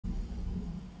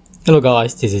Hello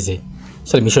guys, this is it.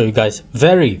 So let me show you guys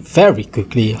very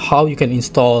quickly how you can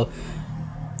install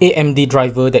AMD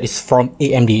driver that is from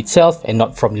AMD itself and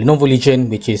not from Lenovo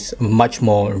Legion, which is much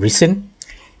more recent.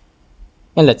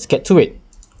 And let's get to it.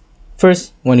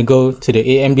 First, you want to go to the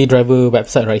AMD driver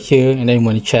website right here, and then you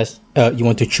want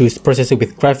to choose processor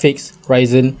with graphics,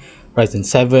 Ryzen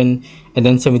 7, and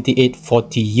then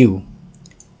 7840U.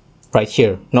 Right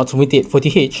here, not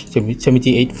 7840H,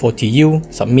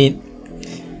 7840U, submit.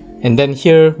 And then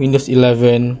here, Windows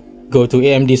 11, go to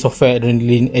AMD Software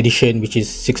Adrenaline Edition, which is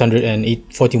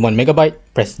 641 megabyte.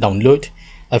 Press download.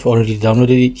 I've already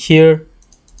downloaded it here.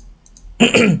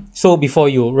 So before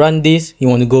you run this, you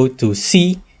want to go to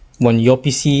C, on your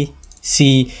PC,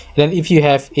 C. And then if you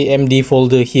have AMD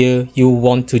folder here, you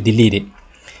want to delete it.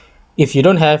 If you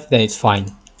don't have, then it's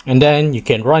fine. And then you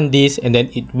can run this, and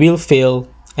then it will fail.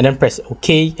 And then press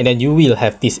OK, and then you will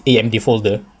have this AMD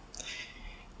folder.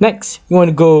 Next, you want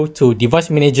to go to Device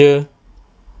Manager,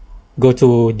 go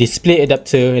to Display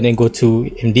Adapter, and then go to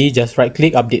AMD. Just right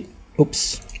click, update.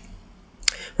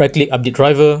 Right click, update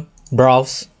driver,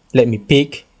 browse. Let me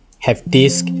pick, have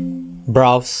disk,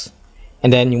 browse.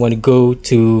 And then you want to go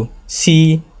to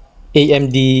C,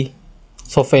 AMD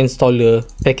Software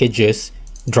Installer, Packages,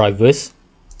 Drivers,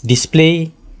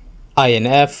 Display,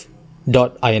 INF,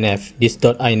 .inf, this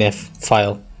 .inf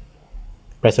file.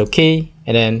 Press OK,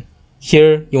 and then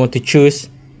here you want to choose,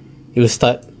 you will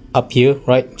start up here,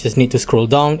 right? Just need to scroll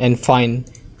down and find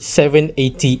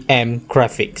 780M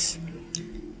graphics.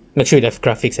 Make sure you have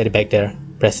graphics at the back there.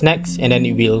 Press next, and then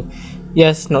it will,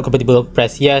 yes, not compatible,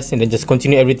 press yes, and then just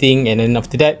continue everything, and then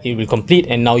after that it will complete,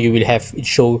 and now you will have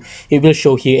it will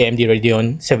show here AMD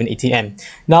Radeon 780M.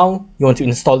 Now you want to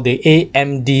install the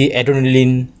AMD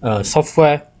Adrenaline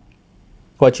software.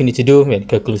 What you need to do, we'll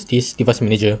close this Device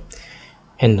Manager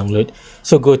and download.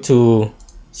 So go to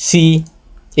C,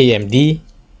 AMD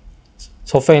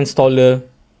Software Installer,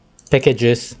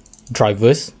 Packages,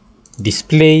 Drivers,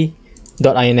 Display,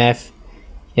 .inf,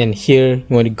 and here you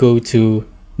want to go to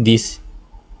this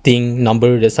thing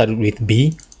number that started with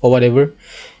B or whatever,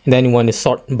 and then you want to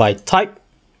sort by type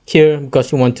here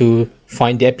because you want to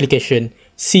find the application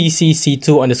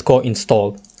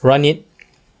ccc2_install. Run it.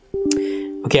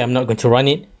 Okay, I'm not going to run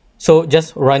it, so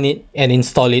just run it and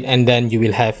install it, and then you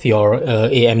will have your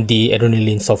AMD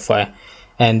Adrenaline software.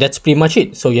 And that's pretty much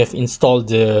it. So you have installed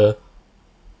the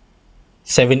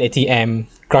 780M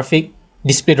graphic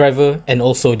display driver and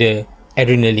also the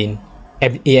AMD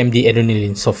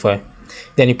Adrenaline software.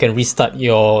 Then you can restart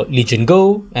your Legion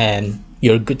Go and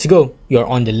you're good to go. You're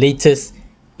on the latest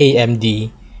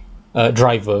AMD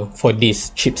driver for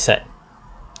this chipset.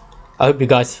 I hope you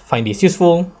guys find this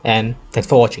useful, and thanks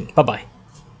for watching. Bye bye.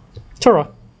 Ta-ra.